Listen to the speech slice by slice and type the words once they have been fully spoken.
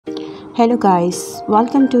Hello guys,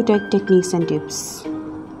 welcome to Tech Techniques and Tips.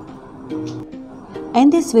 In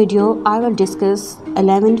this video, I will discuss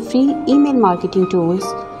 11 free email marketing tools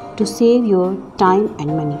to save your time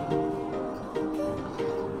and money.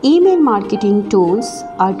 Email marketing tools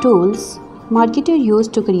are tools marketers use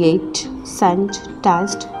to create, send,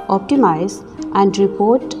 test, optimize, and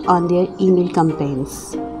report on their email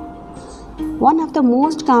campaigns. One of the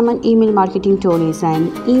most common email marketing tools is an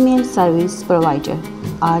email service provider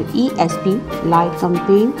or ESP like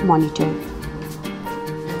Campaign Monitor.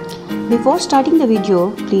 Before starting the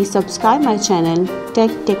video, please subscribe my channel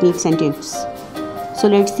Tech Techniques and Tips. So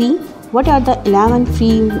let's see what are the 11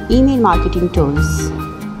 free email marketing tools.